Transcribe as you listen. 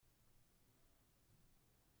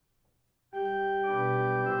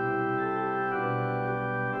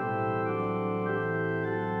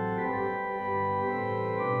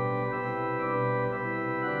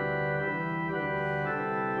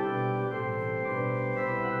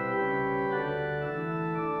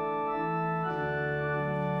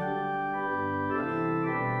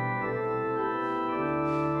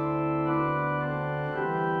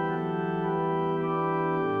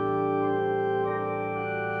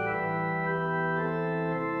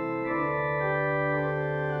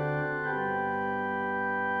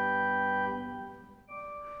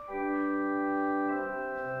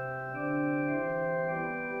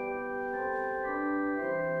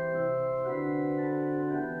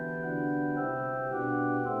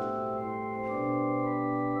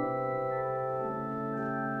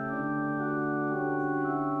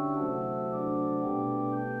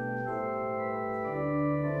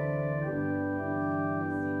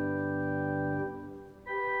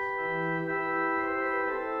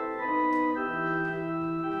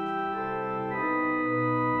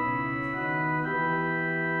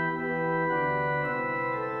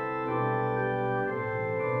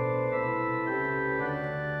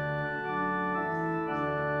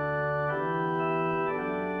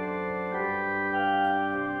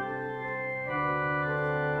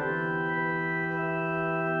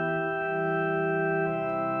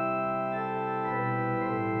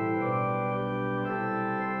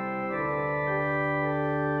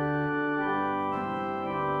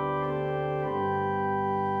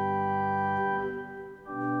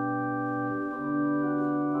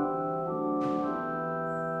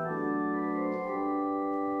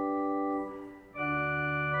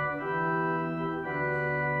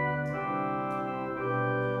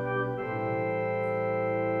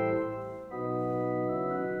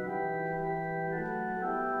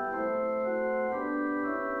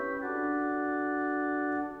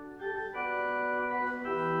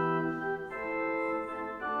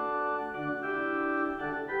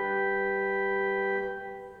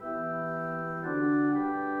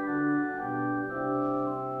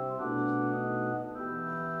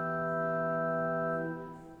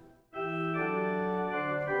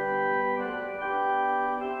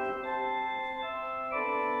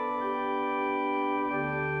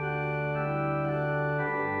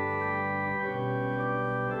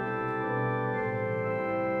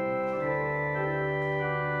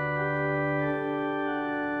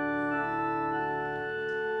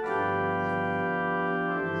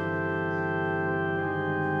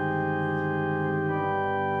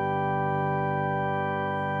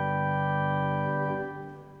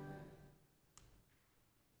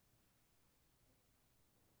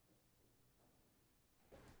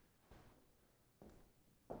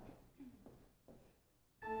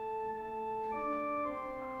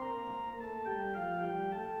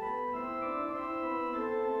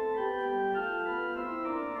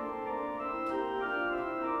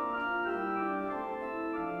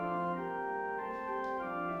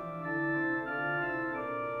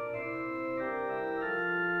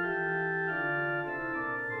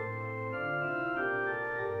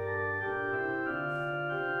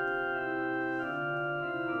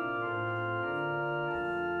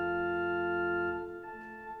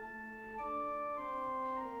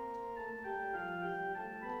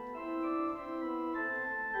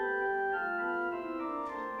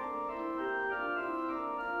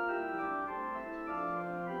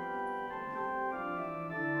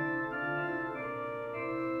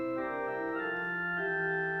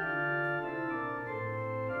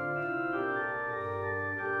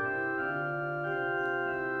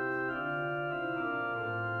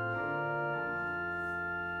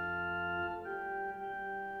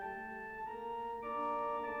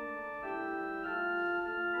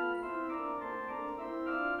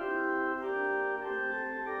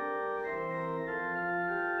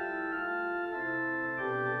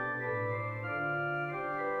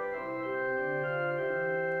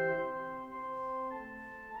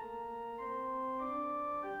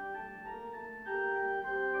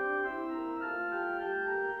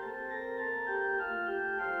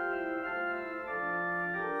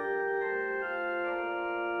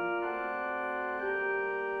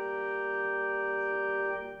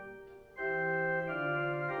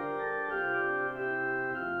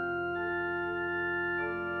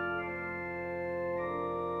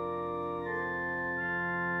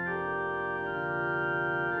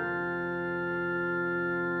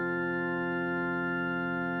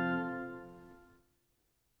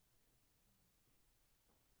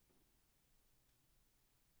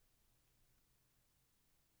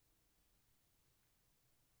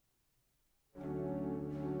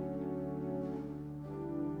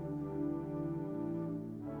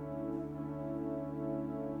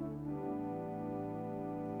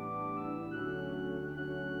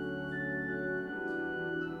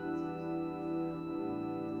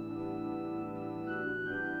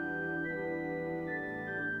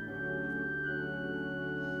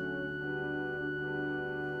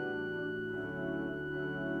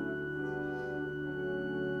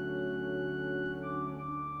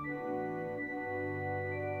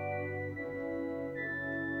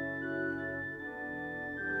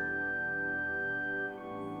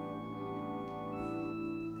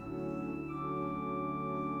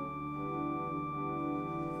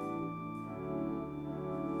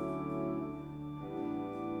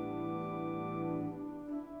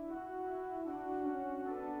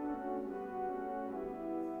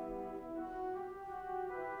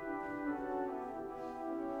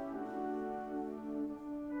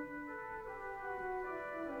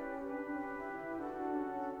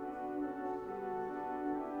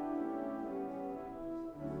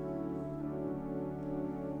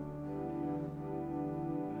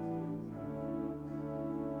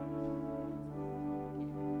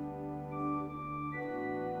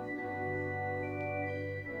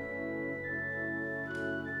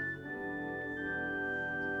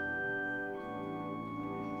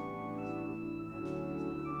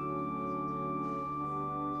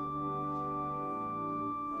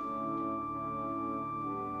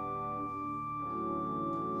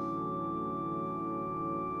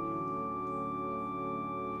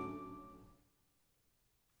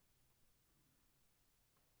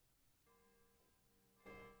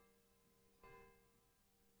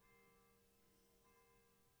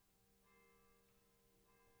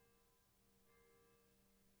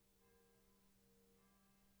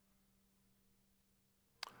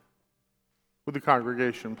Would the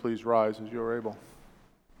congregation please rise as you are able?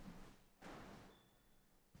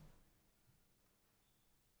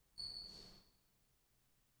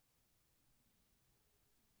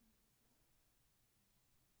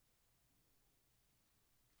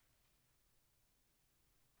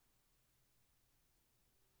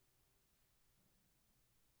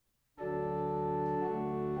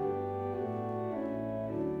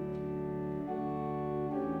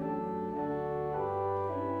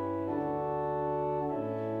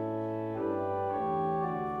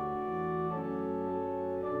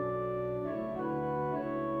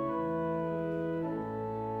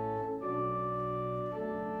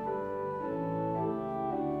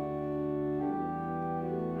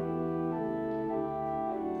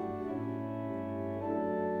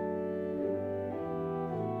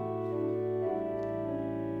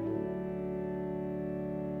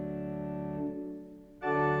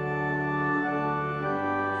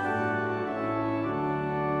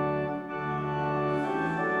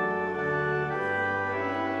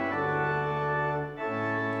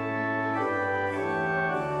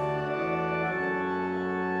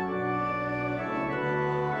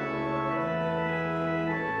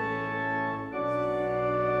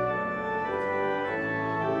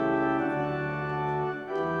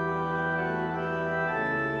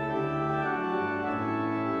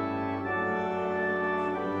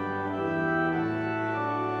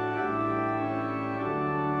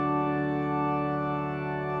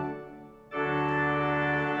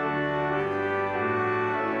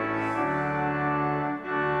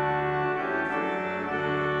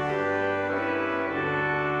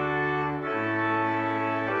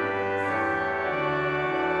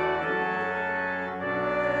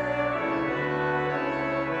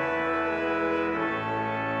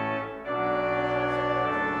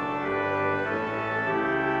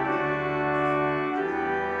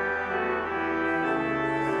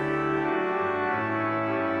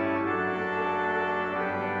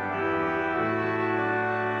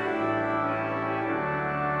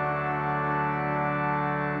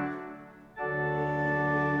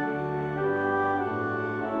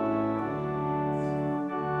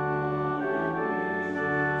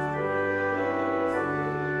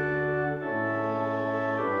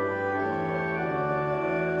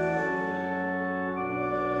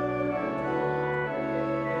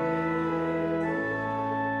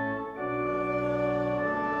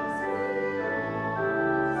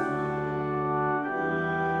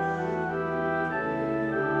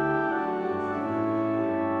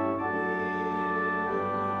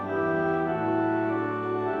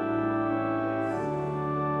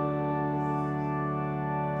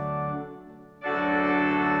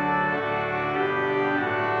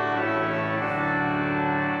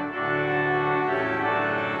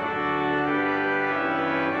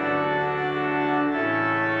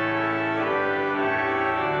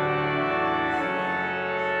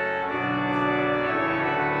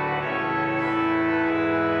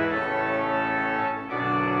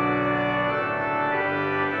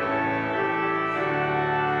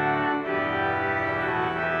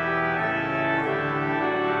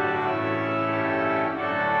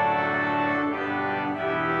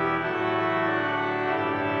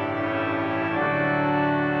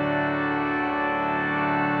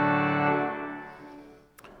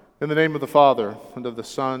 In the name of the Father, and of the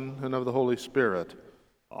Son, and of the Holy Spirit.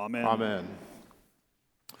 Amen. Amen.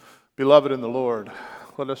 Beloved in the Lord,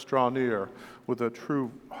 let us draw near with a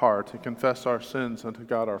true heart and confess our sins unto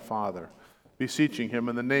God our Father, beseeching him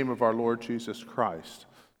in the name of our Lord Jesus Christ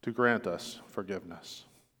to grant us forgiveness.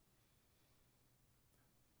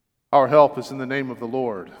 Our help is in the name of the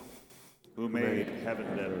Lord, who made heaven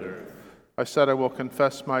and earth. I said, I will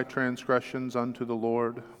confess my transgressions unto the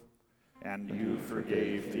Lord, and you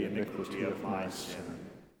forgave the iniquity of my sin.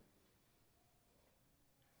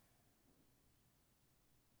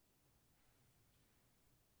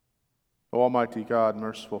 O Almighty God,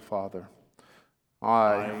 merciful Father,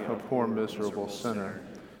 I, a poor miserable sinner,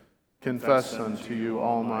 confess unto you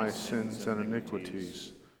all my sins and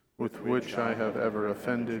iniquities, with which I have ever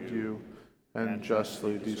offended you, and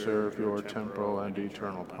justly deserve your temporal and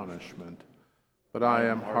eternal punishment. But I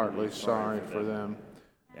am heartily sorry for them,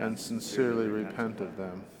 and sincerely repent of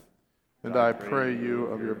them. And I pray you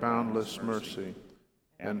of your boundless mercy,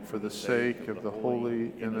 and for the sake of the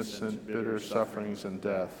holy, innocent, bitter sufferings and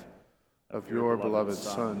death of your beloved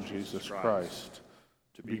Son, Jesus Christ,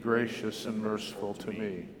 to be gracious and merciful to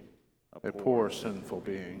me, a poor sinful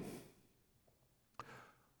being.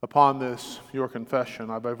 Upon this, your confession,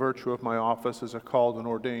 I, by virtue of my office as a called and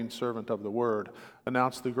ordained servant of the Word,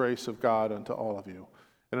 announce the grace of God unto all of you.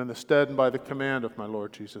 And in the stead and by the command of my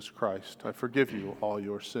Lord Jesus Christ, I forgive you all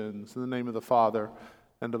your sins. In the name of the Father,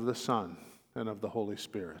 and of the Son, and of the Holy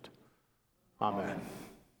Spirit. Amen.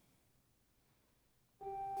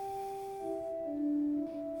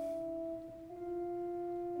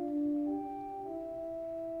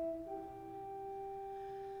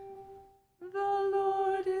 The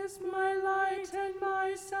Lord is my light and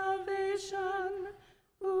my salvation.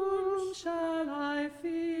 Whom shall I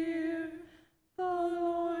fear? The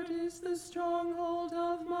Lord is the stronghold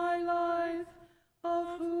of my life.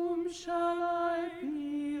 Of whom shall I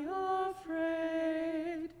be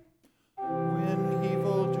afraid? When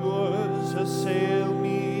evildoers assail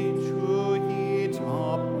me to eat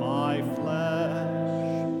up my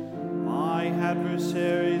flesh, my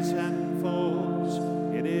adversaries and foes,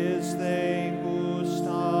 it is they who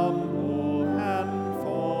stumble and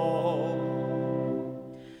fall.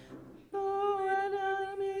 Though an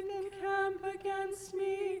enemy encamp against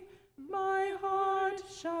me, my heart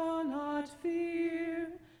shall not fear.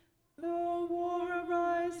 Though war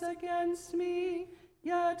arise against me,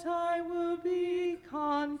 yet I will be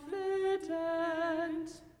confident.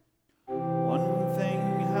 One thing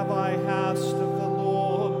have I asked of the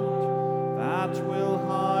Lord, that will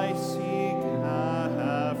I seek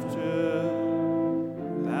after,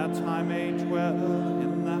 that I may dwell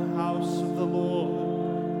in the house of the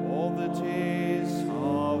Lord all the days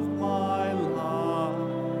of my life.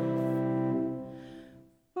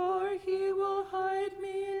 For he will hide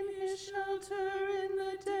me in his shelter in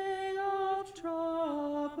the day of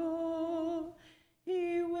trouble.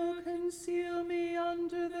 He will conceal me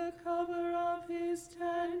under the cover of his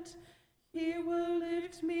tent. He will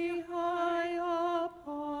lift me high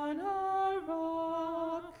upon a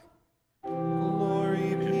rock.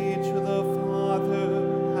 Glory be to the Father,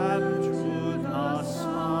 and to the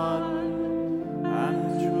Son,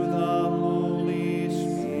 and to the Holy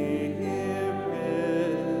Spirit,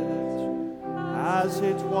 as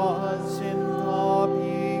it was in the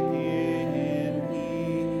beginning,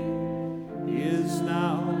 is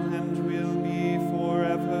now, and will be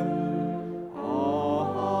forever.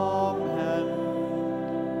 Amen.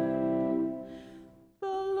 The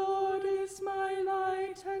Lord is my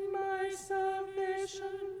light and my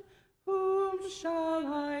salvation. Whom shall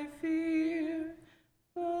I fear?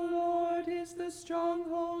 The Lord is the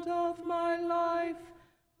stronghold of my life.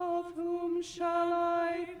 Of whom shall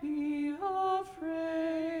I be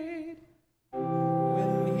afraid?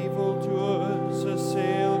 When evildoers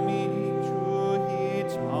assail me to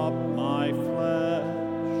eat up my flesh,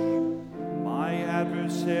 my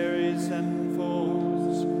adversaries and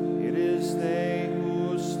foes, it is they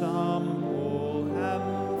who stumble and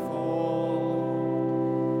fall.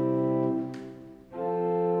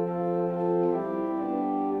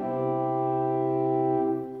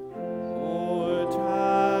 Lord,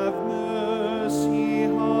 have mercy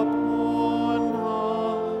upon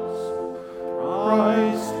us.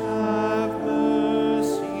 Christ, have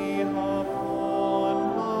mercy upon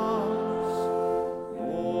us.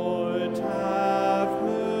 Lord, have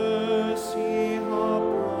mercy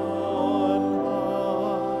upon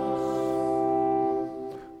us.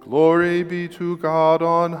 Glory be to God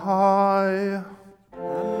on high.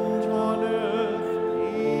 And on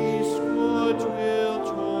earth peace, goodwill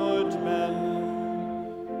toward men.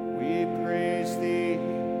 We praise thee,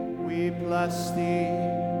 we bless thee,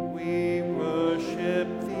 we worship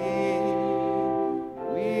thee.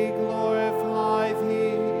 We glorify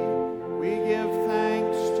thee, we give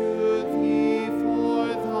thanks to thee for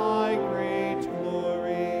thy great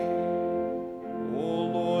glory. O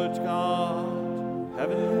Lord God,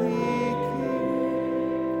 heavenly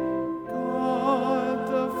King, God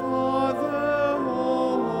the Father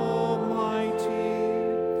Almighty,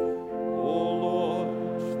 O Lord,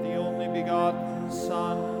 the only begotten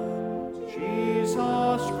Son,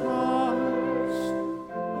 Jesus Christ,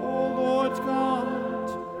 O Lord God,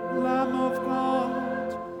 Lamb of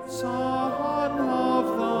God, Son of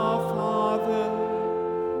the Father,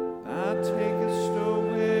 that takest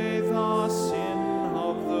away the sin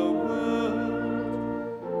of the world,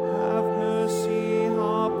 have mercy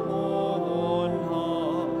upon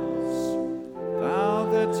us. Thou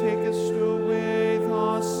that takest away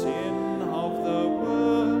the sin of the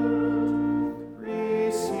world,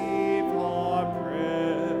 receive our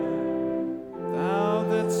prayer. Thou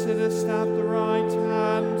that sittest at the right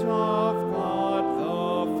hand of God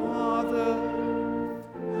the Father,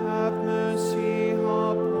 have mercy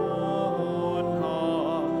upon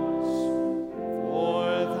us. For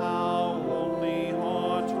thou only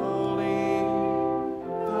art holy,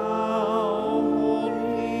 thou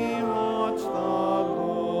only art the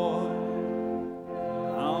Lord.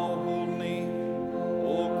 Thou only, O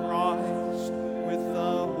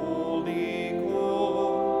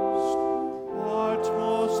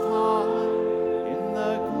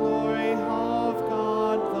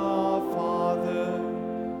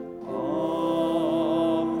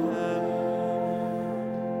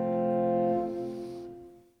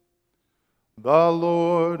The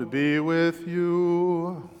Lord be with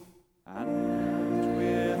you. And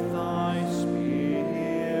with thy spirit.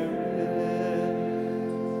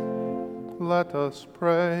 Let us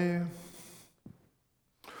pray.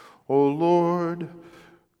 O Lord,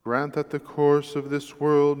 grant that the course of this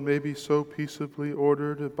world may be so peaceably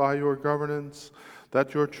ordered by your governance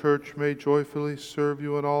that your church may joyfully serve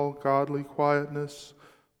you in all godly quietness.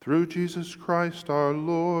 Through Jesus Christ our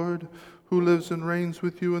Lord, who lives and reigns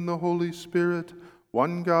with you in the Holy Spirit,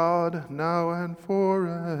 one God, now and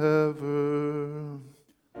forever.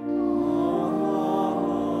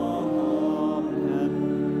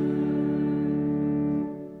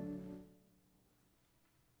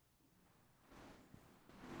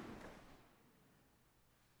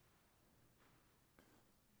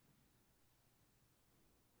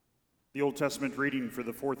 The Old Testament reading for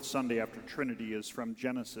the fourth Sunday after Trinity is from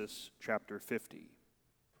Genesis chapter 50.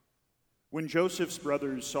 When Joseph's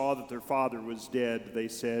brothers saw that their father was dead, they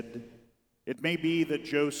said, "It may be that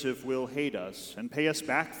Joseph will hate us and pay us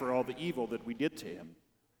back for all the evil that we did to him."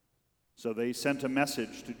 So they sent a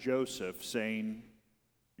message to Joseph, saying,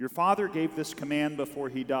 "Your father gave this command before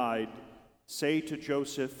he died. Say to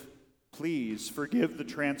Joseph, 'Please forgive the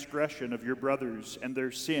transgression of your brothers and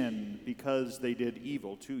their sin because they did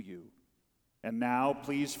evil to you. And now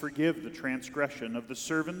please forgive the transgression of the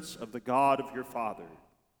servants of the God of your father.'"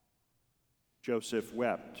 Joseph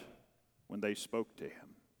wept when they spoke to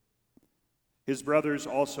him. His brothers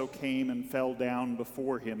also came and fell down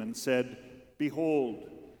before him and said, "Behold,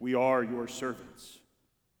 we are your servants."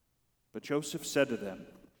 But Joseph said to them,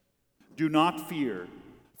 "Do not fear,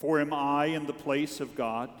 for am I in the place of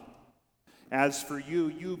God? As for you,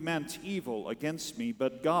 you meant evil against me,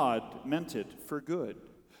 but God meant it for good,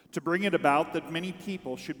 to bring it about that many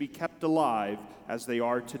people should be kept alive as they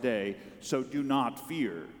are today. So do not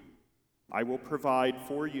fear. I will provide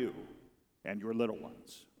for you and your little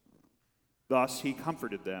ones." Thus he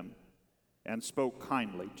comforted them and spoke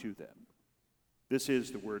kindly to them. This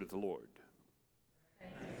is the word of the Lord.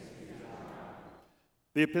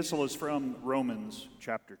 The epistle is from Romans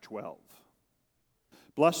chapter 12.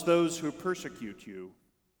 Bless those who persecute you.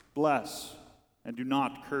 Bless and do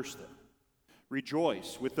not curse them.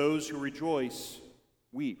 Rejoice with those who rejoice.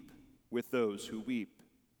 Weep with those who weep.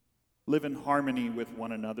 Live in harmony with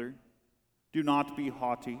one another. Do not be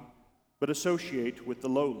haughty, but associate with the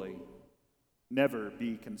lowly. Never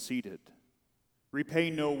be conceited. Repay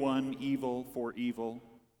no one evil for evil,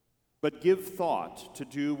 but give thought to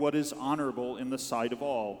do what is honorable in the sight of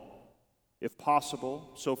all. If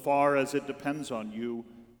possible, so far as it depends on you,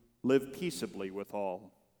 live peaceably with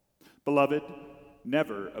all. Beloved,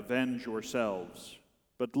 never avenge yourselves,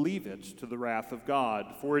 but leave it to the wrath of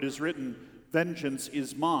God. For it is written, "Vengeance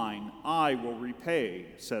is mine, I will repay,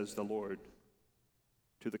 says the Lord."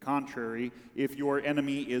 To the contrary, if your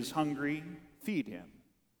enemy is hungry, feed him.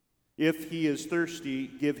 If he is thirsty,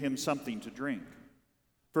 give him something to drink.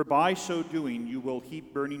 For by so doing you will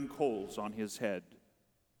heap burning coals on his head.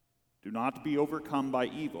 Do not be overcome by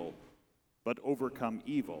evil, but overcome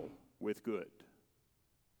evil with good.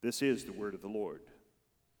 This is the word of the Lord.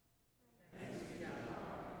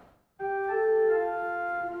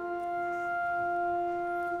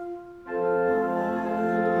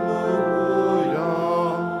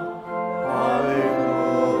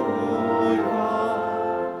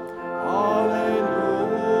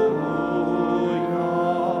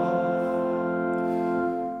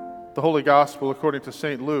 The Holy Gospel according to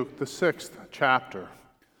St. Luke, the 6th chapter.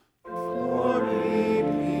 Glory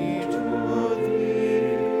be to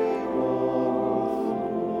thee, O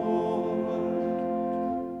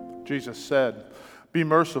Lord. Jesus said, "Be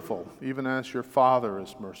merciful, even as your Father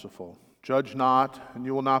is merciful. Judge not, and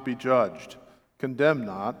you will not be judged. Condemn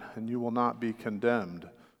not, and you will not be condemned.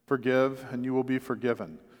 Forgive, and you will be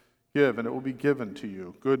forgiven. Give, and it will be given to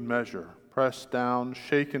you. Good measure, pressed down,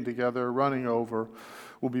 shaken together, running over,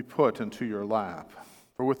 will be put into your lap.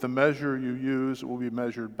 For with the measure you use, it will be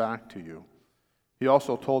measured back to you." He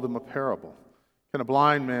also told them a parable. "Can a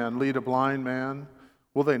blind man lead a blind man?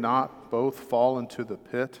 Will they not both fall into the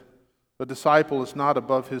pit? The disciple is not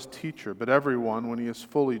above his teacher, but everyone, when he is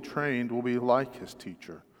fully trained, will be like his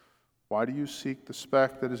teacher. Why do you seek the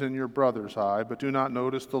speck that is in your brother's eye, but do not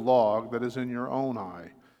notice the log that is in your own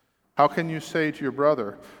eye? How can you say to your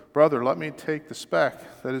brother, 'Brother, let me take out the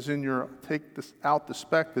speck that is in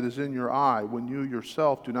your eye,' when you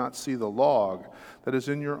yourself do not see the log that is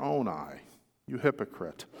in your own eye? You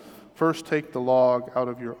hypocrite! First take the log out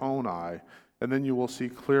of your own eye, and then you will see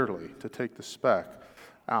clearly to take the speck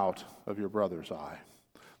out of your brother's eye."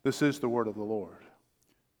 This is the word of the Lord.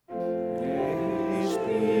 Praise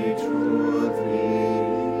be to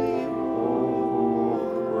thee, O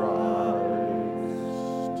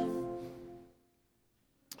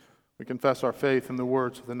We confess our faith in the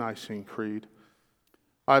words of the Nicene Creed.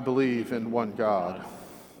 I believe in one God,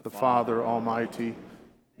 the Father Almighty,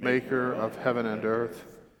 maker of heaven and earth,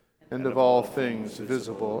 and of all things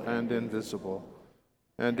visible and invisible,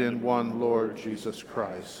 and in one Lord Jesus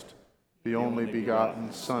Christ, the only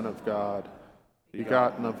begotten Son of God,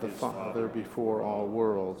 begotten of the Father before all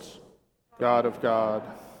worlds, God of God,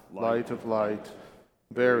 light of light,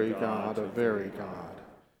 very God of very God,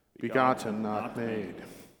 begotten, not made,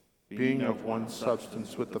 being of one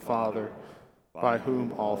substance with the Father, by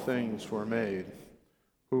whom all things were made,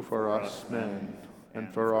 who for us men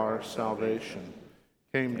and for our salvation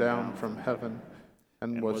came down from heaven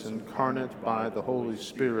and was incarnate by the Holy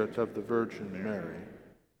Spirit of the Virgin Mary,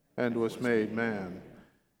 and was made man,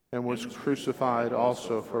 and was crucified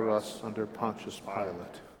also for us under Pontius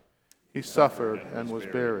Pilate. He suffered and was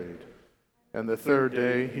buried, and the third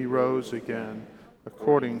day he rose again,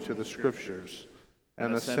 according to the Scriptures,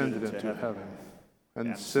 and ascended into heaven,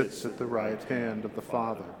 and sits at the right hand of the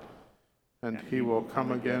Father. And he will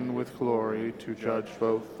come again with glory to judge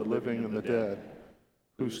both the living and the dead,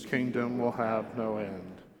 whose kingdom will have no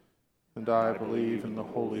end. And I believe in the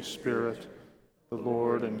Holy Spirit, the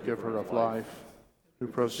Lord and giver of life, who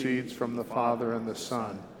proceeds from the Father and the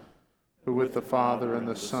Son, who with the Father and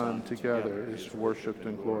the Son together is worshipped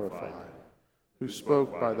and glorified, who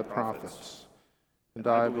spoke by the prophets. And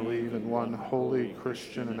I believe in one holy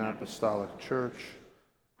Christian and apostolic church.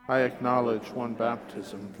 I acknowledge one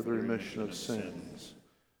baptism for the remission of sins,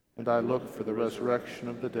 and I look for the resurrection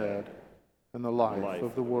of the dead and the life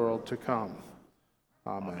of the world to come.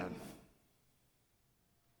 Amen.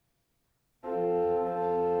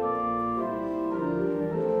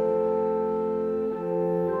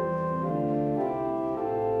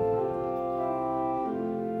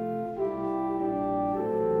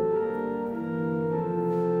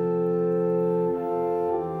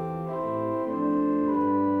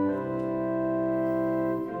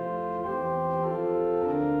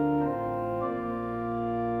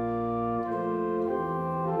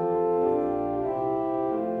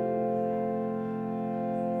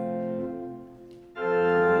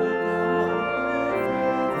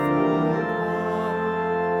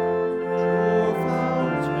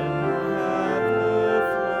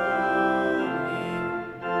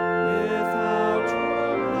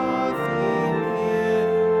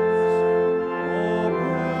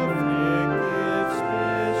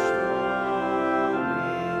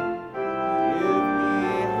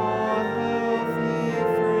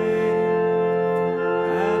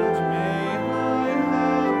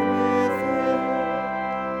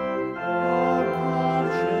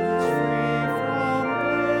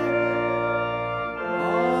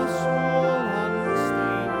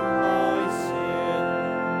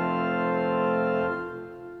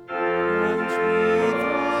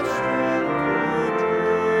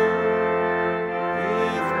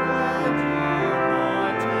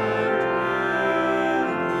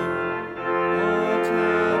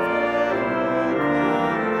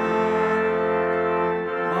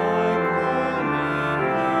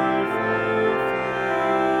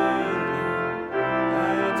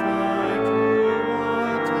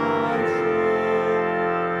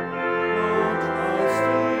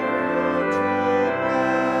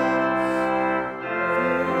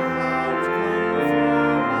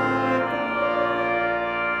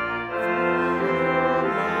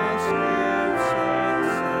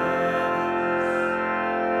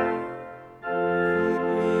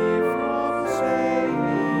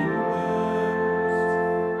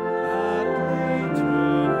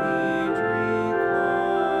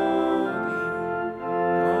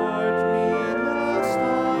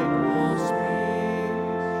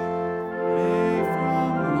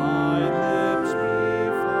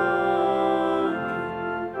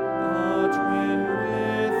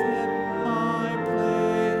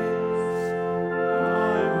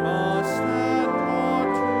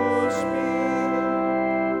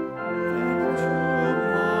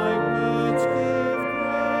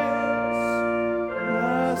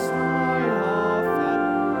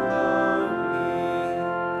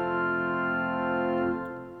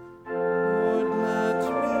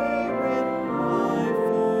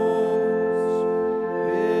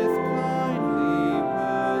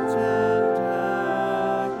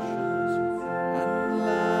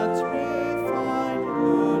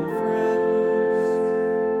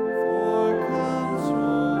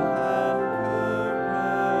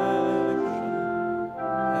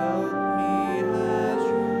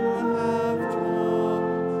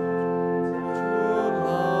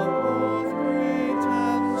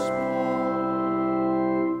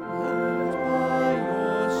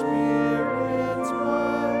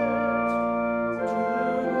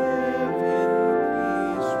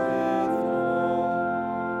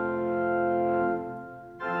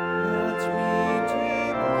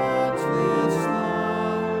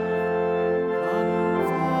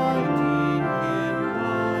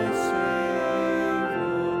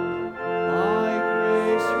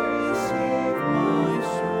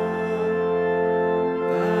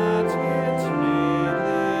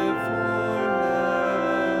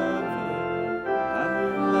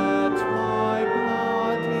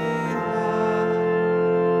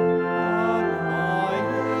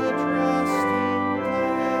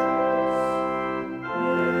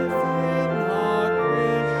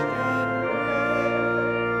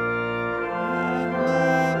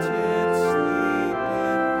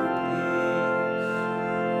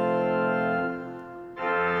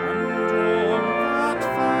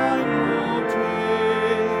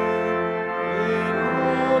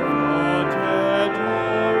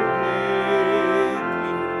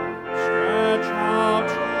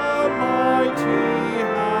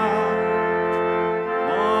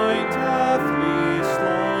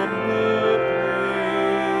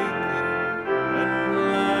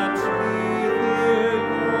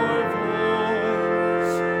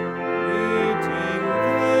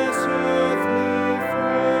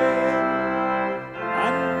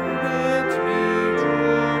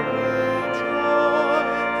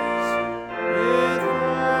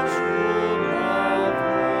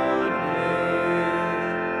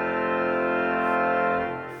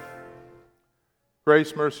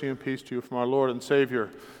 Grace, mercy, and peace to you from our Lord and Savior,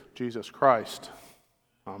 Jesus Christ.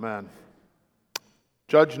 Amen.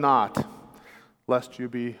 Judge not, lest you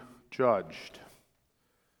be judged.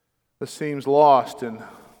 This seems lost in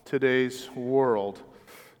today's world.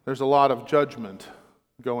 There's a lot of judgment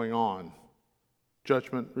going on.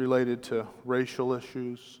 Judgment related to racial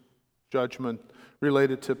issues, judgment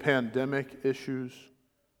related to pandemic issues,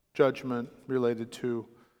 judgment related to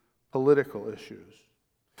political issues.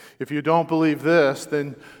 If you don't believe this,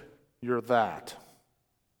 then you're that.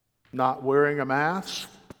 Not wearing a mask?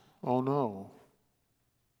 Oh no.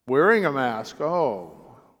 Wearing a mask?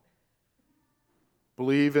 Oh.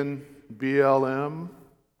 Believe in BLM?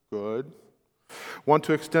 Good. Want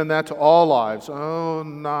to extend that to all lives? Oh,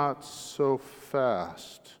 not so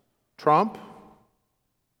fast. Trump?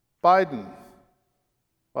 Biden?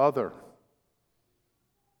 Other?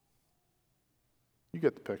 You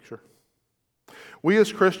get the picture. We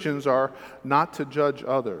as Christians are not to judge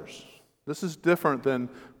others. This is different than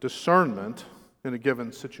discernment in a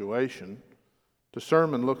given situation.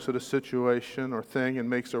 Discernment looks at a situation or thing and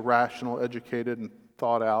makes a rational, educated, and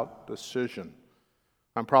thought-out decision.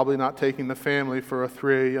 I'm probably not taking the family for a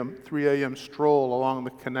 3 a.m. stroll along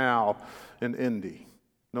the canal in Indy.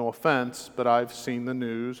 No offense, but I've seen the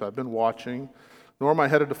news, I've been watching, nor am I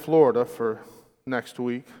headed to Florida for next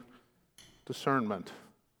week. Discernment.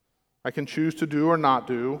 I can choose to do or not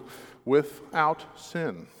do without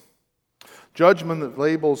sin. Judgment that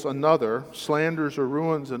labels another, slanders or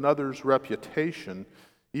ruins another's reputation,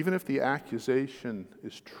 even if the accusation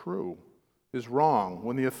is true, is wrong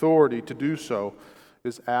when the authority to do so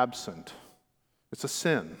is absent. It's a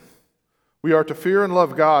sin. We are to fear and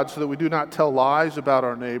love God so that we do not tell lies about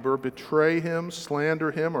our neighbor, betray him, slander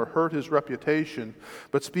him, or hurt his reputation,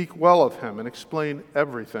 but speak well of him and explain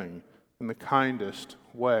everything in the kindest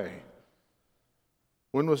way.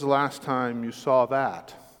 When was the last time you saw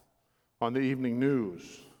that on the evening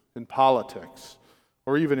news, in politics,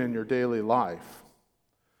 or even in your daily life?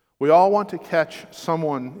 We all want to catch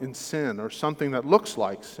someone in sin or something that looks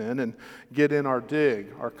like sin and get in our dig,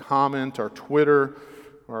 our comment, our Twitter,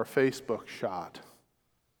 or our Facebook shot.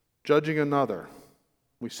 Judging another,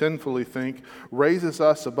 we sinfully think, raises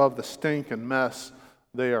us above the stink and mess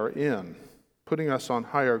they are in, putting us on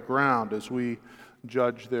higher ground as we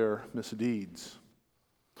judge their misdeeds.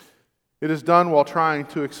 Is it done while trying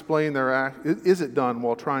to explain their actions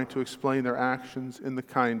in the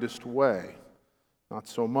kindest way? Not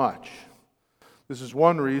so much. This is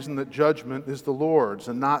one reason that judgment is the Lord's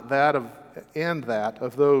and not that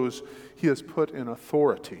of those he has put in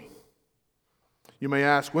authority. You may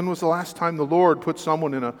ask, when was the last time the Lord put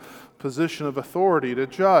someone in a position of authority to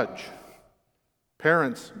judge?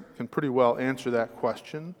 Parents can pretty well answer that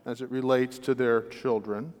question as it relates to their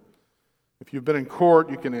children. If you've been in court,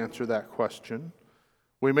 you can answer that question.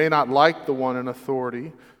 We may not like the one in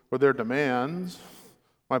authority or their demands.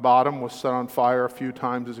 My bottom was set on fire a few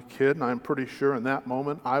times as a kid, and I'm pretty sure in that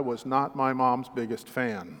moment I was not my mom's biggest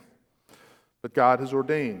fan. But God has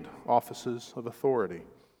ordained offices of authority.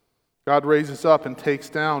 God raises up and takes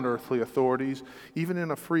down earthly authorities, even in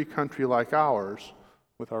a free country like ours,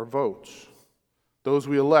 with our votes. Those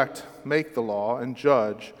we elect make the law and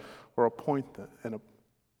judge or appoint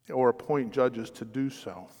judges to do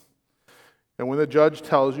so. And when the judge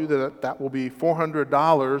tells you that will be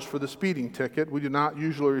 $400 for the speeding ticket, we do not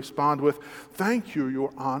usually respond with, "Thank you,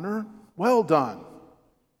 Your Honor. Well done."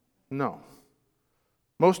 No.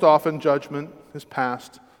 Most often, judgment is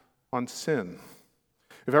passed on sin.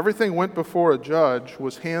 If everything went before a judge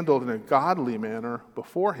was handled in a godly manner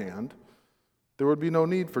beforehand, there would be no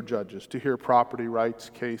need for judges to hear property rights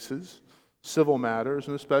cases, civil matters,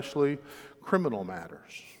 and especially criminal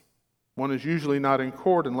matters. One is usually not in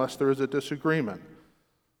court unless there is a disagreement.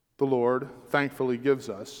 The Lord thankfully gives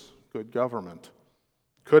us good government.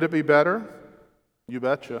 Could it be better? You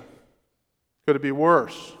betcha. Could it be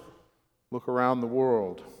worse? Look around the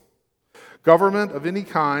world. Government of any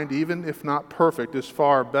kind, even if not perfect, is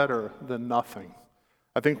far better than nothing.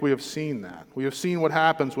 I think we have seen that. We have seen what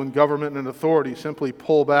happens when government and authority simply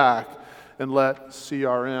pull back and let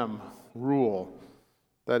CRM rule.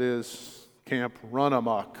 That is, Camp Run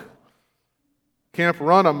Amok. Camp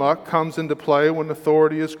Run Amok comes into play when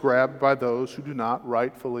authority is grabbed by those who do not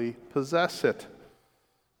rightfully possess it.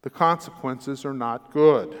 The consequences are not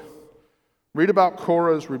good. Read about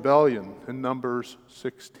Korah's rebellion in Numbers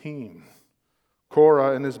 16.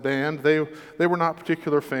 Korah and his band, they were not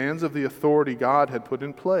particular fans of the authority God had put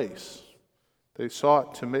in place. They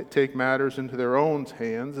sought to take matters into their own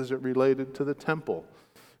hands as it related to the temple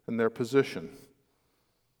and their position.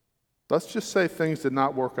 Let's just say things did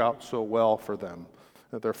not work out so well for them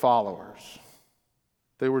and their followers.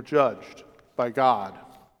 They were judged by God.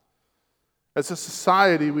 As a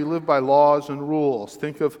society, we live by laws and rules.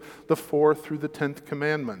 Think of the 4th through the 10th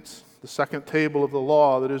commandments, the second table of the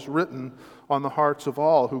law that is written on the hearts of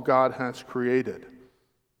all who God has created.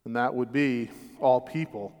 And that would be all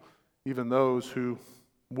people, even those who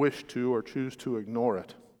wish to or choose to ignore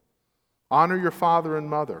it. Honor your father and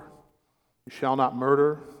mother. You shall not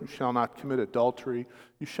murder. You shall not commit adultery.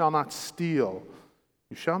 You shall not steal.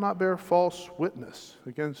 You shall not bear false witness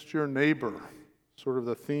against your neighbor. Sort of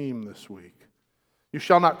the theme this week. You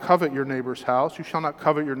shall not covet your neighbor's house. You shall not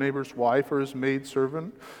covet your neighbor's wife or his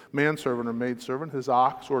manservant or maidservant, his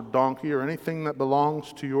ox or donkey, or anything that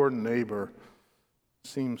belongs to your neighbor.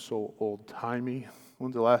 Seems so old-timey.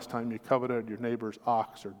 When's the last time you coveted your neighbor's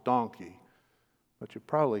ox or donkey? But you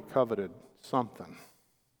probably coveted something.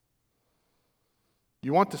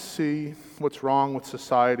 You want to see what's wrong with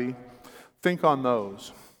society? Think on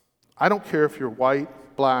those. I don't care if you're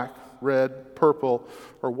white, black, red, purple,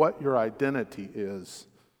 or what your identity is.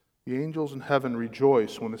 The angels in heaven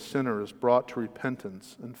rejoice when a sinner is brought to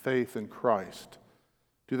repentance and faith in Christ.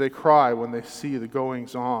 Do they cry when they see the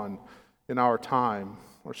goings-on in our time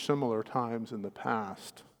or similar times in the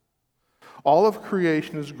past? All of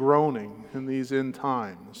creation is groaning in these end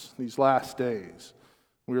times, these last days.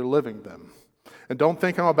 We are living them. And don't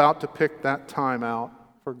think I'm about to pick that time out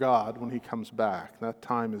for God when He comes back. That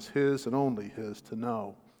time is His and only His to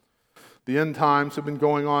know. The end times have been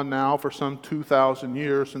going on now for some 2,000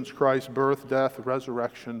 years since Christ's birth, death,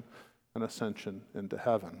 resurrection, and ascension into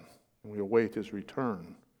heaven. And we await His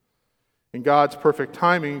return. In God's perfect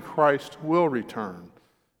timing, Christ will return.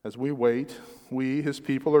 As we wait, we, His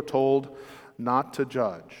people, are told not to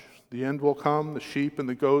judge. The end will come, the sheep and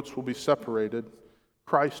the goats will be separated.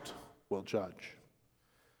 Christ will judge.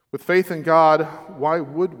 With faith in God, why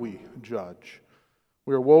would we judge?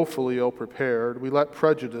 We are woefully ill-prepared. We let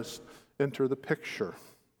prejudice enter the picture.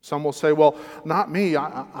 Some will say, well, not me.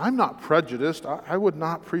 I'm not prejudiced. I would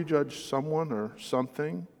not prejudge someone or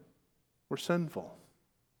something. We're sinful.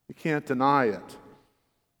 You can't deny it,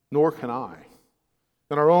 nor can I.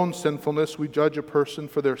 In our own sinfulness, we judge a person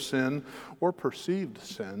for their sin or perceived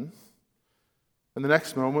sin. In the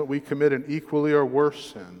next moment, we commit an equally or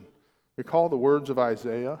worse sin. Recall the words of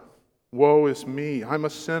Isaiah, "Woe is me, I'm a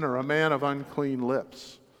sinner, a man of unclean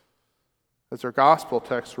lips." As our gospel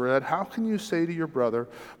text read, how can you say to your brother,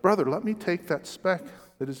 "Brother, let me take that speck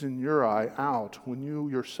that is in your eye out," when you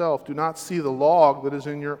yourself do not see the log that is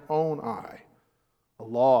in your own eye? A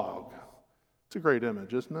log. It's a great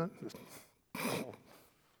image, isn't it?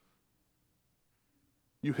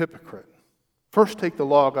 You hypocrite. First take the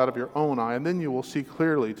log out of your own eye, and then you will see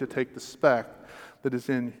clearly to take the speck that is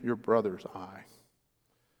in your brother's eye.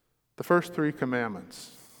 The first 3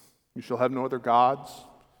 commandments. You shall have no other gods.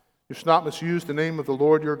 You shall not misuse the name of the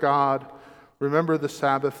Lord your God. Remember the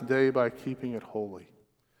Sabbath day by keeping it holy.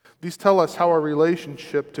 These tell us how our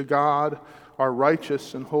relationship to God, our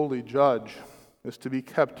righteous and holy judge, is to be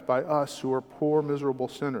kept by us who are poor, miserable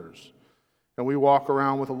sinners. And we walk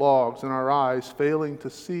around with logs in our eyes, failing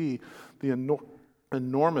to see the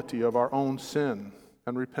enormity of our own sin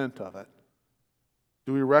and repent of it.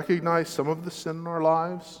 Do we recognize some of the sin in our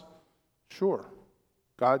lives? Sure.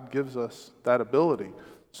 God gives us that ability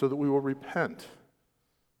so that we will repent.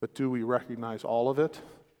 But do we recognize all of it?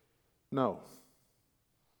 No.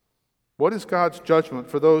 What is God's judgment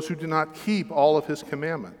for those who do not keep all of His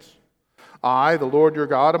commandments? I, the Lord your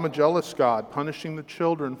God, am a jealous God, punishing the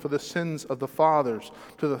children for the sins of the fathers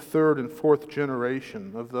to the 3rd and 4th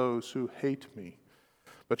generation of those who hate me,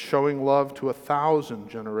 but showing love to 1,000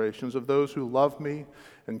 generations of those who love me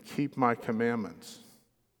and keep my commandments.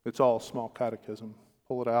 It's all small catechism.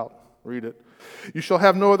 Pull it out. Read it. You shall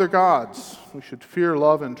have no other gods. We should fear,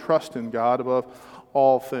 love, and trust in God above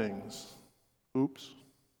all things. Oops.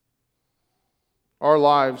 Our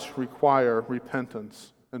lives require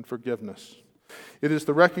repentance and forgiveness. It is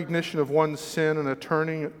the recognition of one's sin and a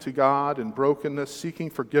turning to God in brokenness, seeking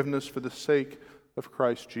forgiveness for the sake of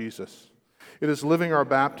Christ Jesus. It is living our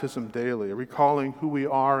baptism daily, recalling who we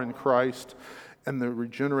are in Christ and the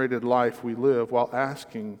regenerated life we live while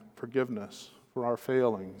asking forgiveness for our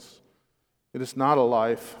failings. It is not a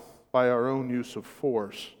life by our own use of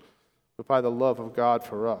force, but by the love of God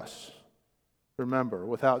for us. Remember,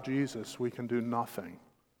 without Jesus, we can do nothing.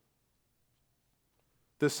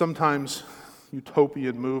 There's sometimes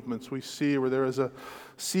utopian movements we see where there is a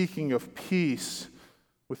seeking of peace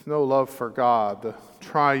with no love for God, the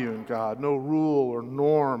triune God. No rule or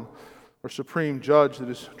norm or supreme judge that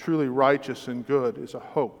is truly righteous and good is a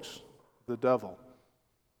hoax of the devil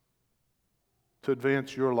to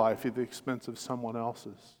advance your life at the expense of someone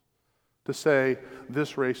else's. to say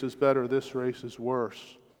this race is better, this race is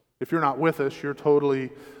worse. If you're not with us, you're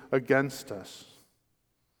totally against us.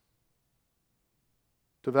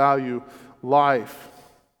 To value life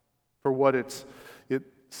for what it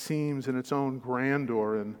seems in its own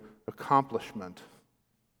grandeur and accomplishment,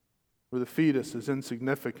 where the fetus is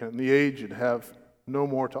insignificant and the aged have no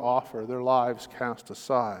more to offer, their lives cast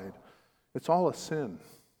aside. It's all a sin.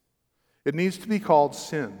 It needs to be called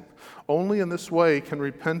sin. Only in this way can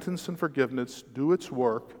repentance and forgiveness do its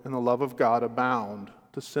work and the love of God abound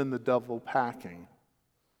to send the devil packing.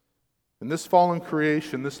 In this fallen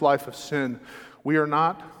creation, this life of sin, we are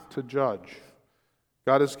not to judge.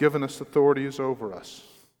 God has given us authorities over us.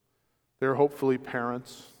 They're hopefully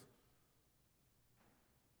parents.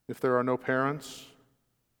 If there are no parents,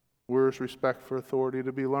 where is respect for authority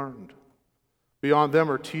to be learned? Beyond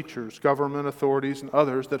them are teachers, government authorities, and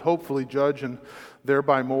others that hopefully judge and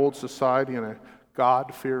thereby mold society in a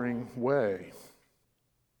God-fearing way.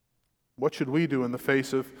 What should we do in the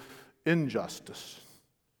face of injustice?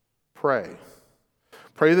 Pray.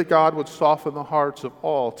 Pray that God would soften the hearts of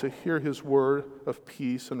all to hear His word of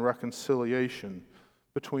peace and reconciliation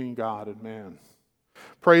between God and man.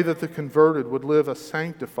 Pray that the converted would live a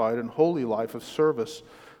sanctified and holy life of service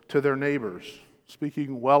to their neighbors,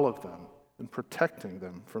 speaking well of them and protecting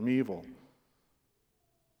them from evil.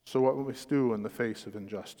 So what must we do in the face of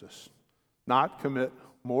injustice? Not commit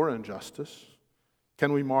more injustice.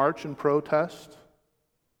 Can we march and protest?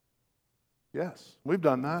 Yes, we've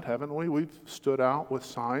done that, haven't we? We've stood out with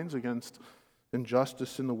signs against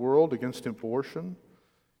injustice in the world, against abortion.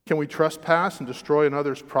 Can we trespass and destroy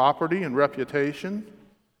another's property and reputation?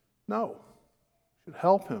 No. We should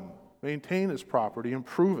help him maintain his property,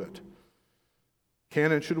 improve it.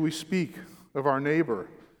 Can and should we speak of our neighbor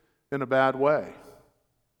in a bad way?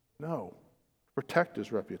 No. Protect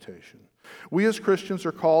his reputation. We as Christians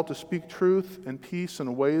are called to speak truth and peace in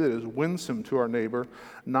a way that is winsome to our neighbor,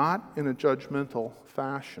 not in a judgmental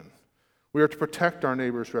fashion. We are to protect our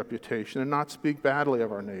neighbor's reputation and not speak badly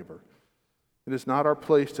of our neighbor. It is not our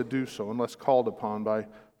place to do so unless called upon by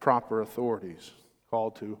proper authorities,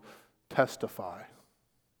 called to testify.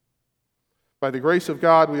 By the grace of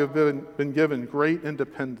God, we have been given great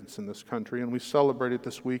independence in this country, and we celebrate it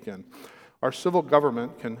this weekend. Our civil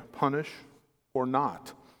government can punish or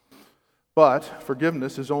not, but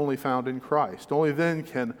forgiveness is only found in Christ. Only then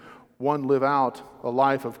can one live out a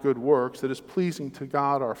life of good works that is pleasing to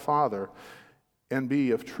God our Father and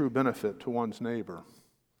be of true benefit to one's neighbor.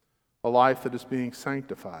 A life that is being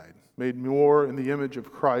sanctified, made more in the image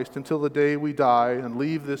of Christ until the day we die and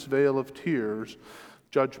leave this vale of tears,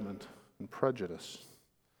 judgment, and prejudice.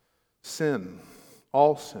 Sin,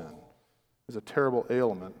 all sin, is a terrible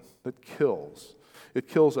ailment that kills. It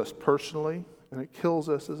kills us personally, and it kills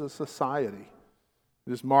us as a society.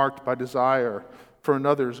 It is marked by desire for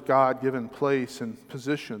another's God-given place and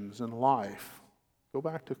positions in life. Go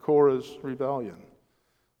back to Korah's rebellion.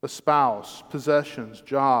 A spouse, possessions,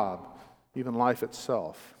 job, even life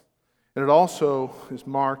itself. And it also is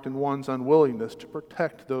marked in one's unwillingness to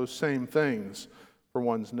protect those same things for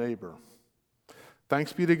one's neighbor.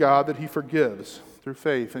 Thanks be to God that He forgives through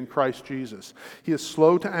faith in Christ Jesus. He is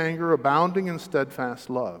slow to anger, abounding in steadfast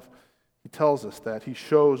love. He tells us that He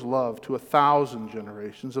shows love to 1,000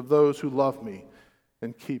 generations of those who love me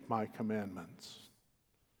and keep my commandments.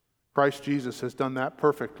 Christ Jesus has done that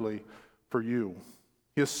perfectly for you.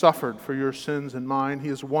 He has suffered for your sins and mine. He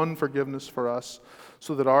has won forgiveness for us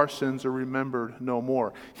so that our sins are remembered no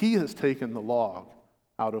more. He has taken the log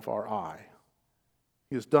out of our eye.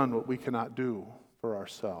 He has done what we cannot do for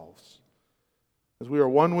ourselves. As we are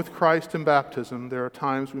one with Christ in baptism, there are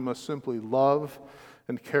times we must simply love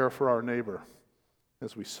and care for our neighbor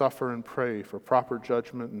as we suffer and pray for proper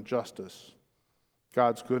judgment and justice,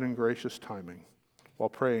 God's good and gracious timing, while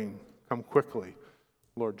praying, "Come quickly,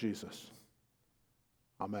 Lord Jesus."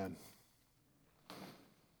 Amen.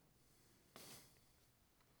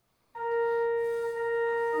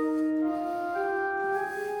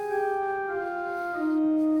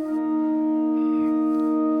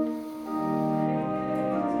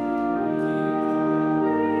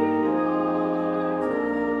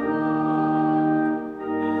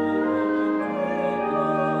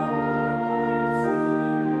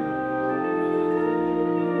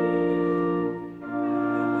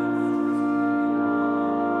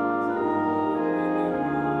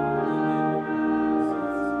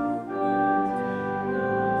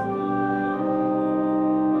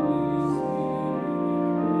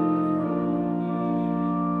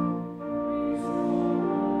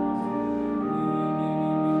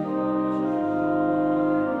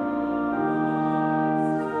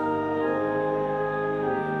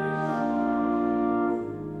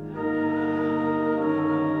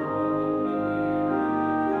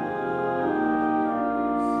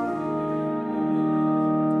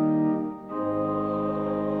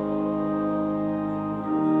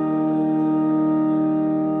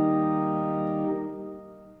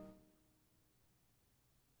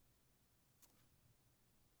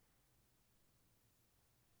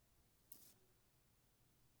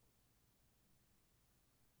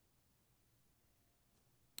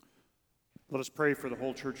 Let us pray for the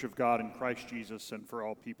whole Church of God in Christ Jesus and for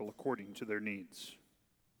all people according to their needs.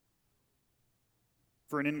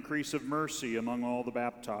 For an increase of mercy among all the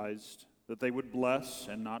baptized, that they would bless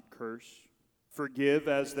and not curse, forgive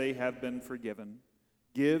as they have been forgiven,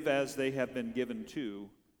 give as they have been given to,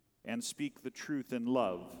 and speak the truth in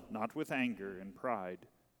love, not with anger and pride.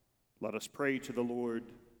 Let us pray to the Lord.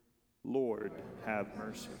 Lord, have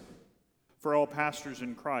mercy. For all pastors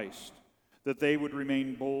in Christ, that they would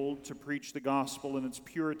remain bold to preach the gospel in its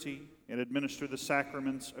purity and administer the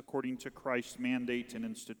sacraments according to Christ's mandate and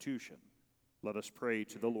institution. Let us pray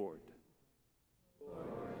to the Lord.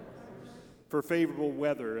 For favorable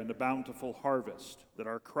weather and a bountiful harvest, that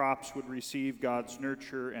our crops would receive God's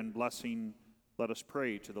nurture and blessing, let us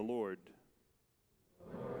pray to the Lord.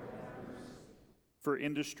 For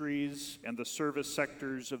industries and the service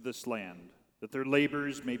sectors of this land, that their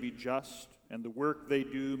labors may be just and the work they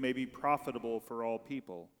do may be profitable for all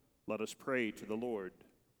people, let us pray to the Lord.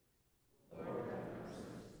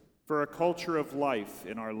 For a culture of life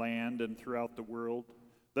in our land and throughout the world,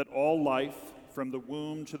 that all life, from the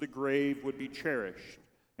womb to the grave, would be cherished,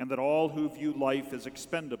 and that all who view life as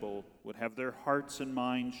expendable would have their hearts and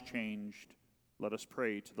minds changed, let us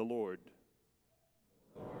pray to the Lord.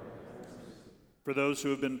 For those who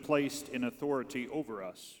have been placed in authority over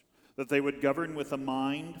us, that they would govern with a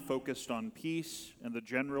mind focused on peace and the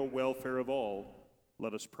general welfare of all,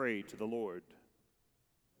 let us pray to the Lord.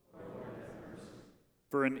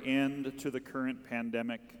 For an end to the current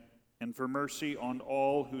pandemic, and for mercy on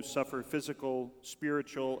all who suffer physical,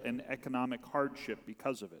 spiritual, and economic hardship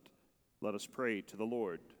because of it, let us pray to the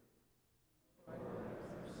Lord.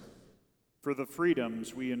 For the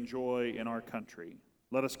freedoms we enjoy in our country,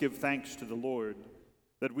 let us give thanks to the Lord,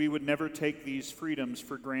 that we would never take these freedoms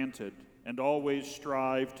for granted and always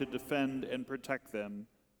strive to defend and protect them.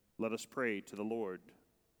 Let us pray to the Lord.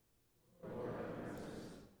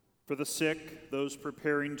 For the sick, those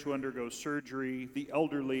preparing to undergo surgery, the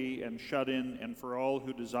elderly and shut-in, and for all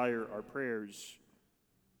who desire our prayers.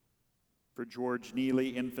 For George Neely,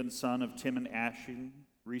 infant son of Tim and Ashley,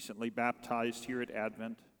 recently baptized here at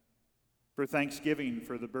Advent. For thanksgiving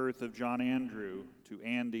for the birth of John Andrew to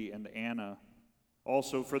Andy and Anna.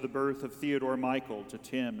 Also for the birth of Theodore Michael to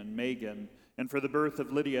Tim and Megan, and for the birth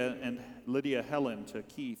of Lydia Helen to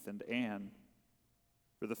Keith and Ann.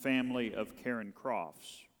 For the family of Karen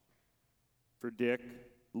Crofts. For Dick,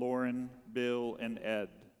 Lauren, Bill, and Ed.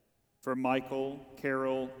 For Michael,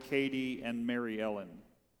 Carol, Katie, and Mary Ellen.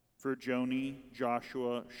 For Joni,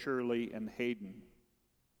 Joshua, Shirley, and Hayden.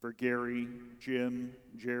 For Gary, Jim,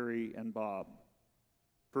 Jerry, and Bob.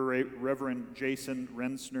 For Reverend Jason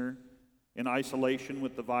Rensner, in isolation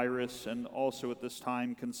with the virus and also at this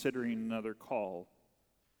time considering another call.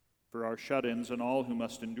 For our shut-ins and all who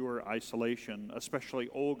must endure isolation, especially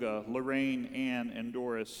Olga, Lorraine, Ann, and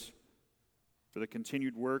Doris. For the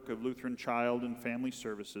continued work of Lutheran Child and Family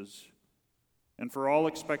Services. And for all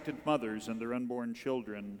expectant mothers and their unborn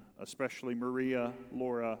children, especially Maria,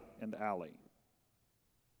 Laura, and Allie.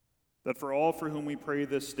 That for all for whom we pray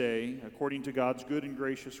this day, according to God's good and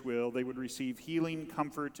gracious will, they would receive healing,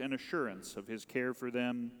 comfort, and assurance of His care for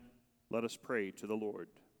them, let us pray to the Lord.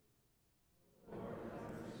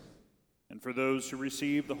 And for those who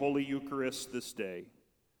receive the Holy Eucharist this day,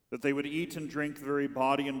 that they would eat and drink the very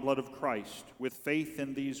body and blood of Christ, with faith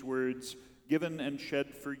in these words, given and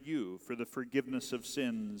shed for you for the forgiveness of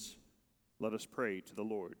sins, let us pray to the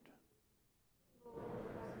Lord.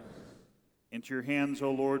 Into your hands,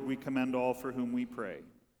 O Lord, we commend all for whom we pray,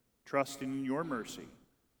 trusting in your mercy,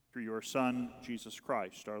 through your Son, Jesus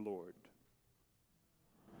Christ, our Lord.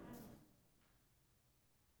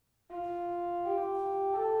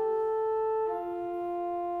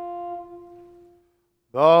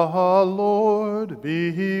 The Lord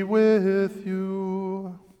be with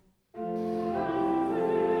you.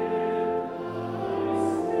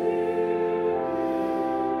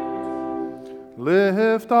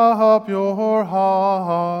 Lift up your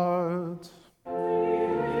hearts.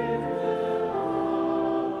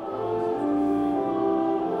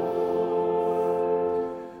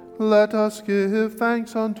 Let us give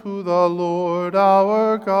thanks unto the Lord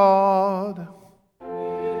our God.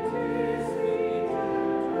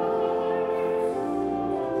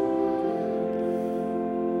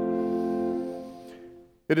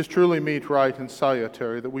 It is truly meet, right, and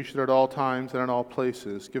salutary that we should at all times and in all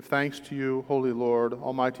places give thanks to you, Holy Lord,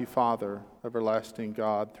 Almighty Father, everlasting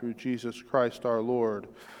God, through Jesus Christ our Lord,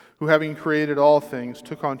 who having created all things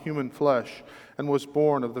took on human flesh and was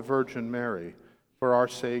born of the Virgin Mary. For our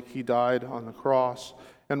sake he died on the cross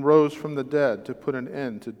and rose from the dead to put an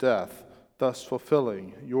end to death, thus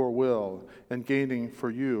fulfilling your will and gaining for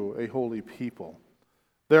you a holy people.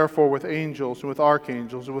 Therefore, with angels and with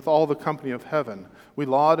archangels and with all the company of heaven, we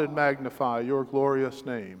laud and magnify your glorious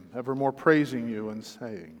name, evermore praising you and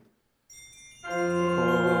saying,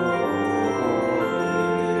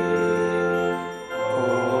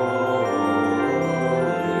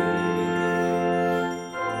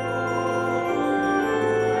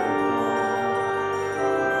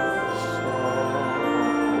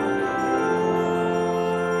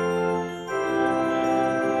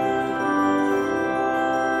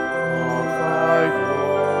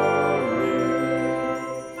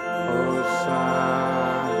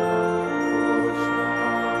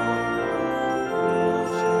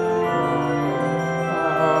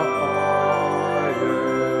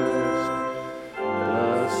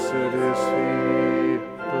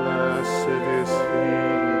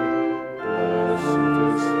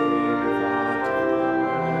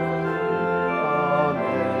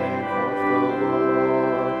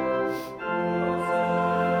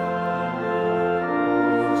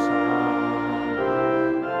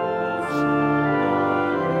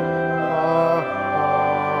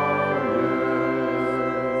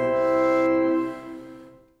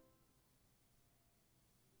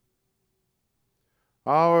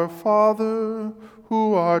 Our Father,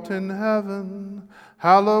 who art in heaven,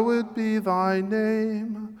 hallowed be thy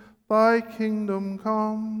name. Thy kingdom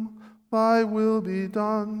come, thy will be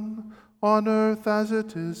done, on earth as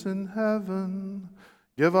it is in heaven.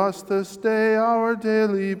 Give us this day our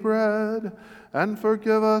daily bread, and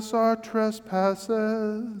forgive us our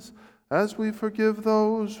trespasses, as we forgive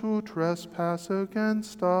those who trespass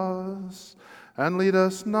against us. And lead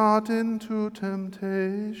us not into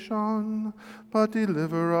temptation, but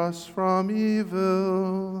deliver us from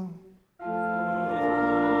evil. Thine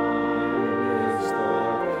is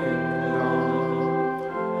the kingdom,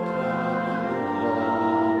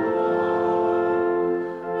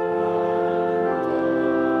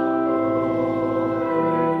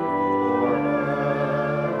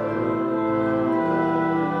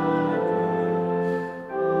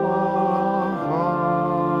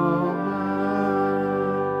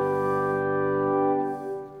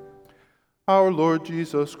 Our Lord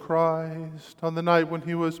Jesus Christ, on the night when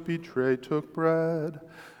he was betrayed, took bread,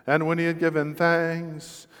 and when he had given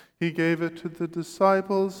thanks, he gave it to the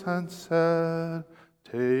disciples and said,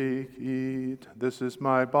 "Take, eat, this is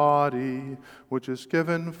my body, which is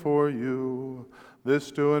given for you.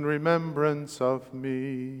 This do in remembrance of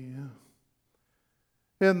me."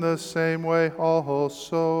 In the same way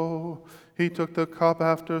also, he took the cup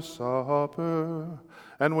after supper,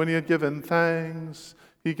 and when he had given thanks,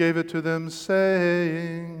 he gave it to them,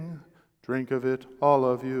 saying, "Drink of it, all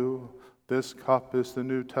of you. This cup is the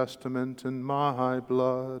New Testament in my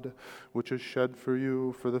blood, which is shed for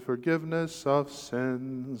you for the forgiveness of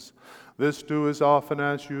sins. This do as often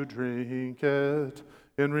as you drink it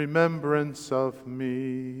in remembrance of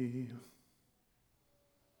me."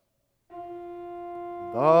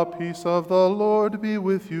 The peace of the Lord be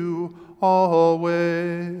with you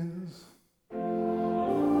always.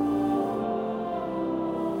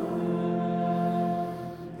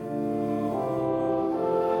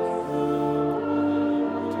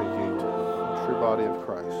 Body of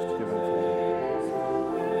Christ given for you.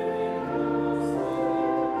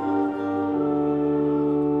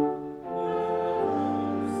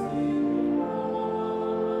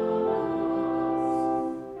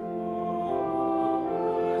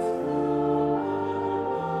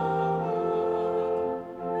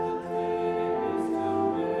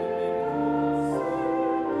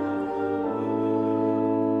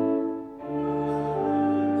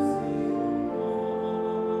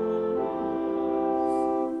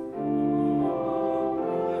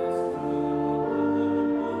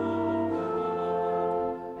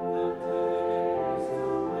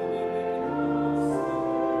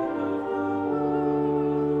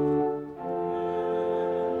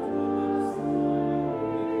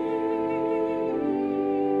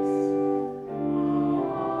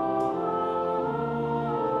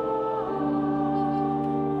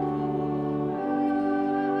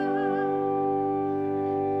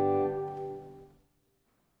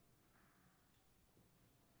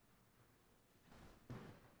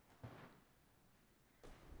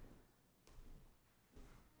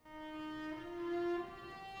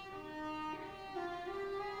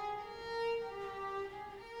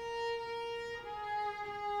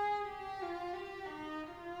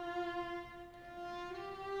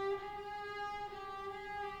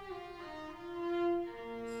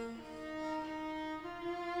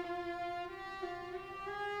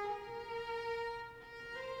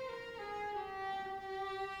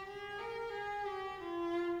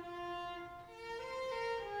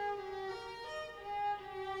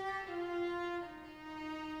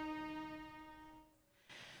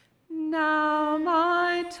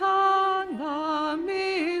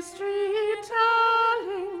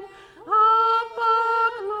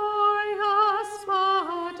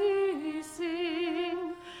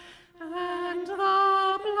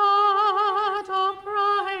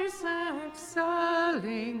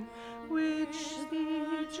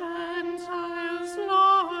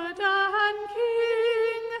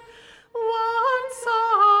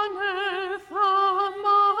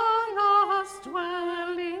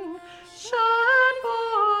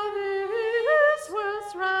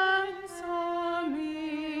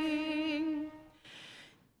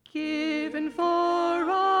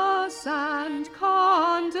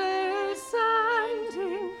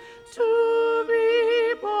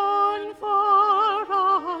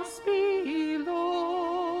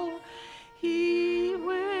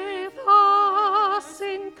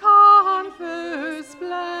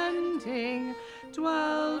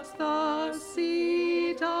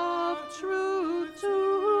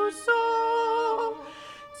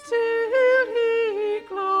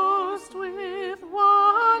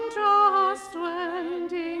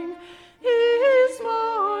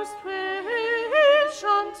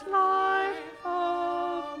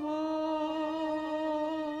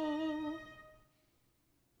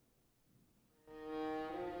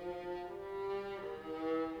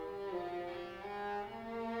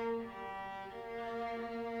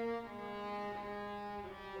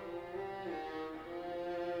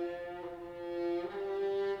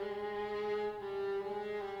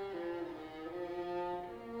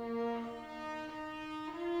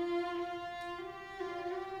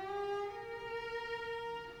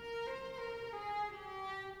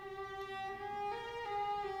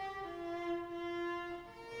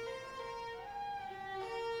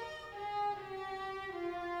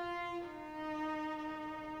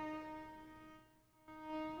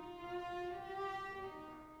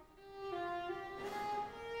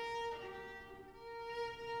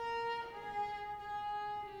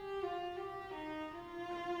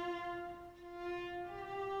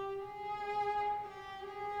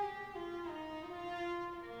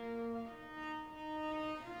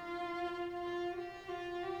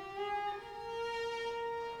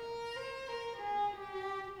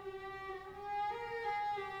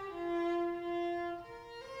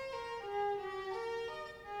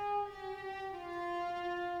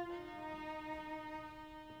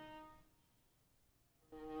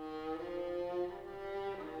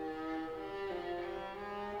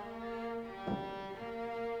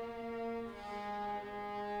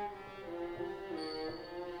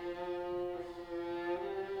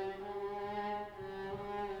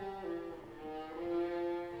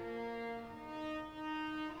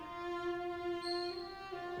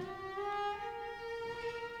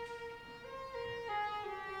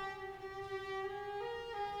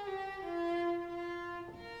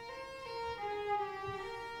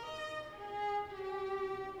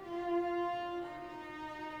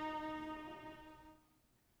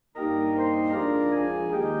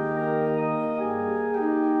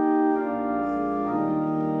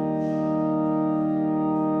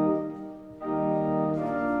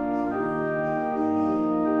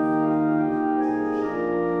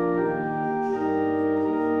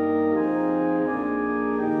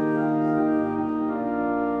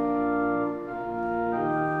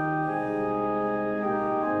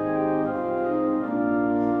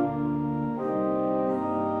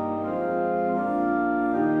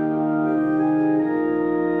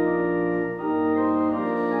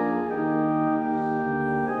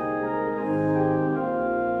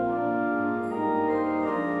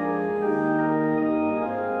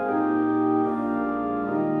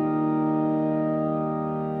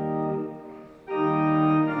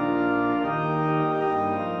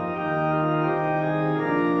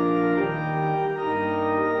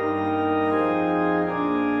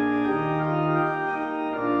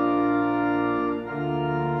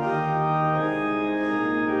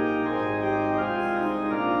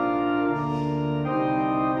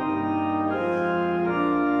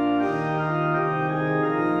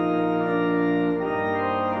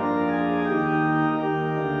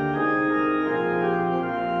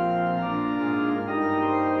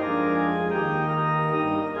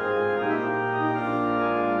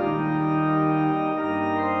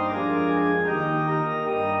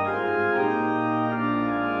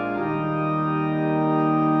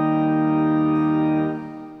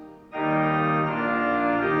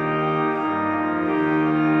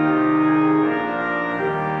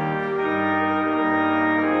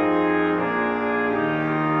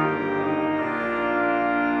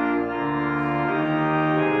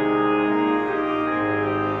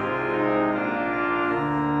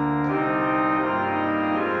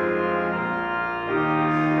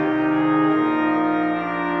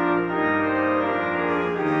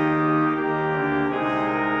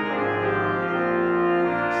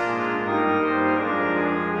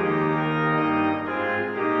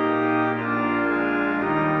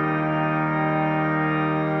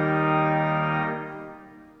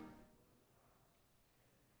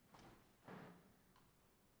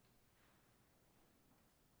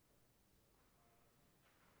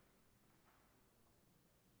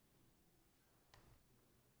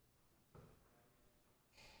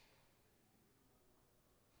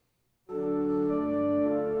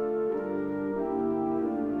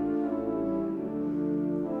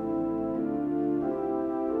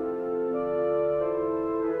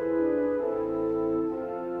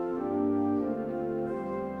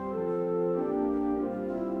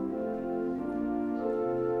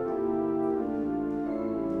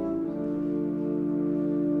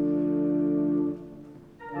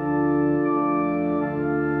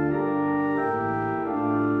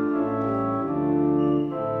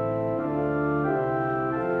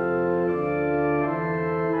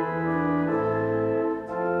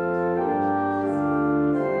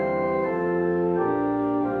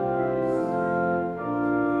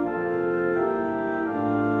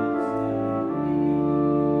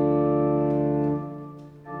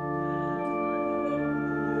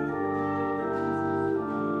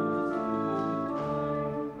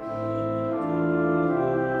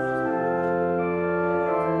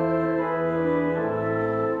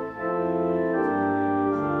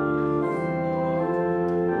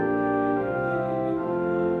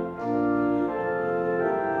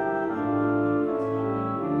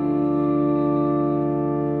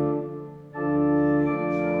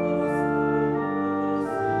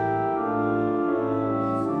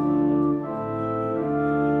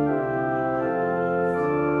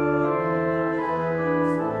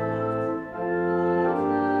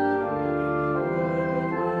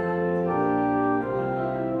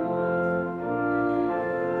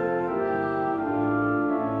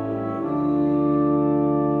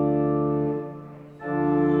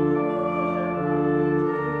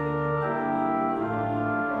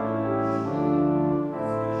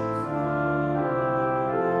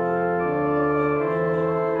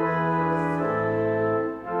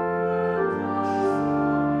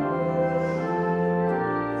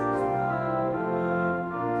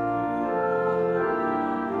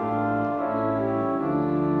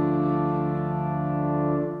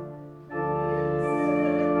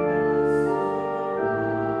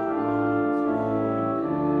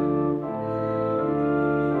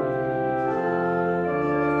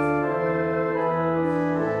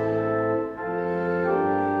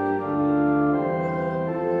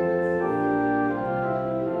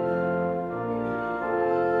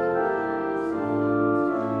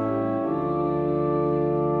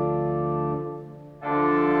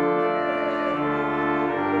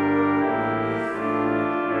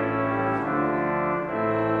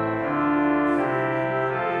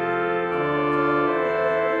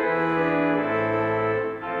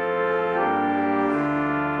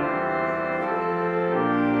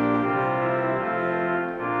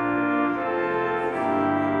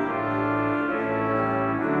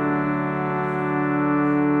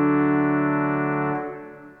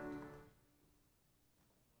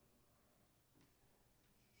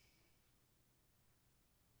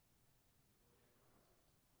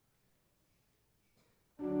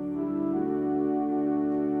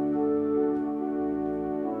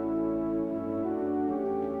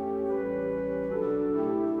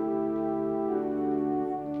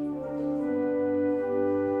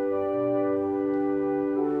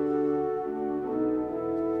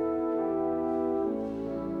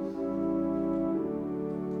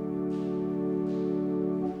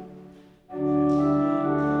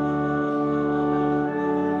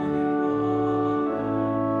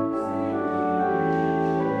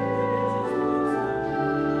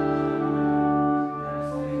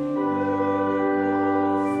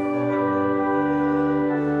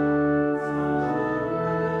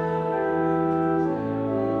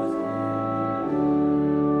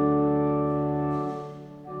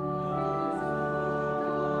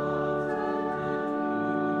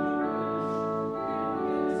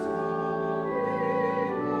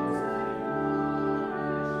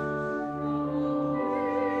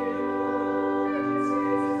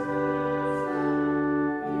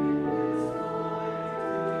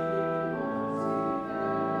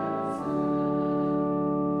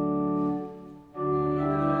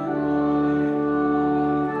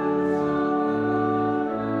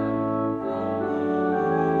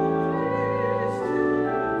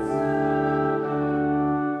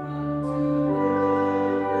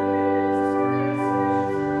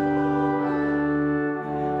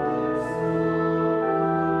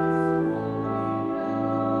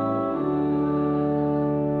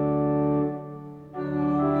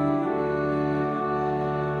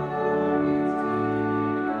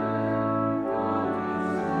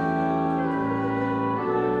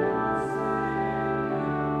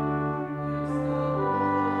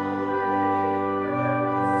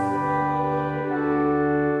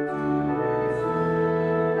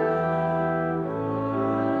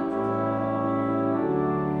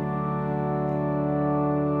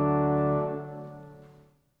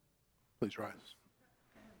 Please rise.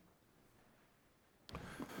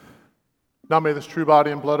 Now may this true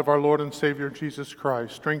body and blood of our Lord and Savior Jesus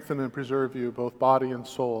Christ strengthen and preserve you, both body and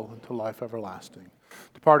soul, unto life everlasting.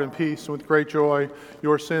 Depart in peace, and with great joy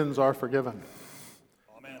your sins are forgiven.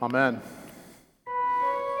 Amen. Amen.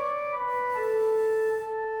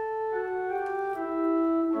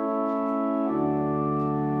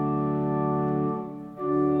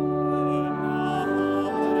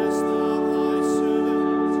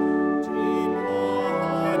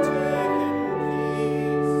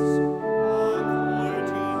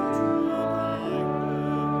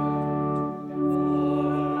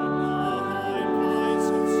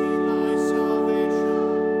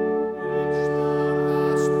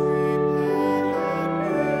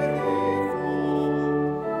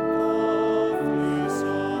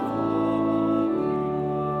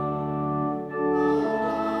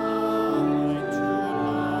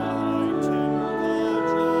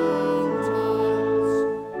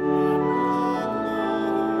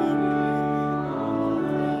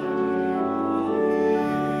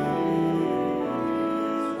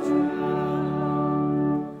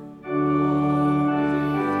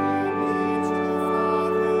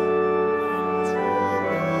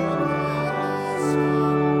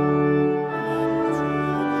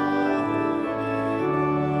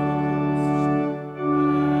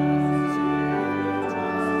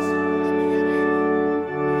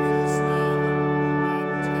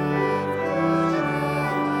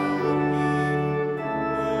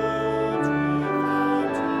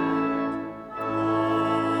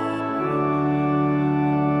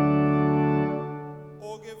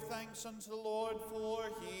 Unto the Lord, for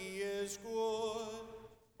he is good.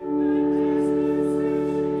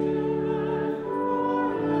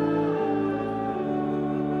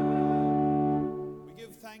 We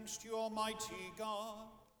give thanks to you, Almighty God,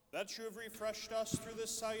 that you have refreshed us through this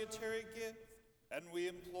salutary gift, and we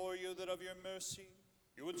implore you that of your mercy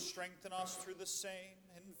you would strengthen us through the same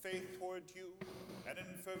in faith toward you and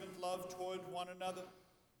in fervent love toward one another,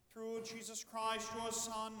 through Jesus Christ, your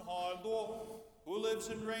Son, our Lord, who lives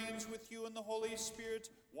and reigns with you in the Holy Spirit,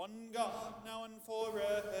 one God, now and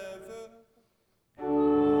forever.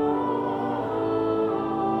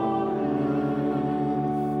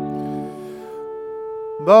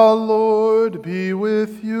 The Lord be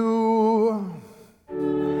with you.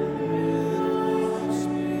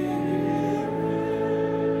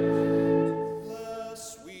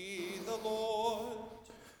 Bless we the Lord.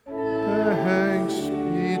 Thanks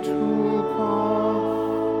be to God.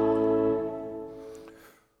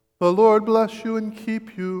 The Lord bless you and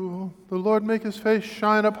keep you. The Lord make his face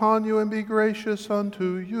shine upon you and be gracious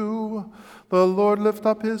unto you. The Lord lift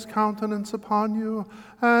up his countenance upon you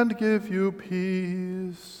and give you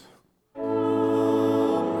peace.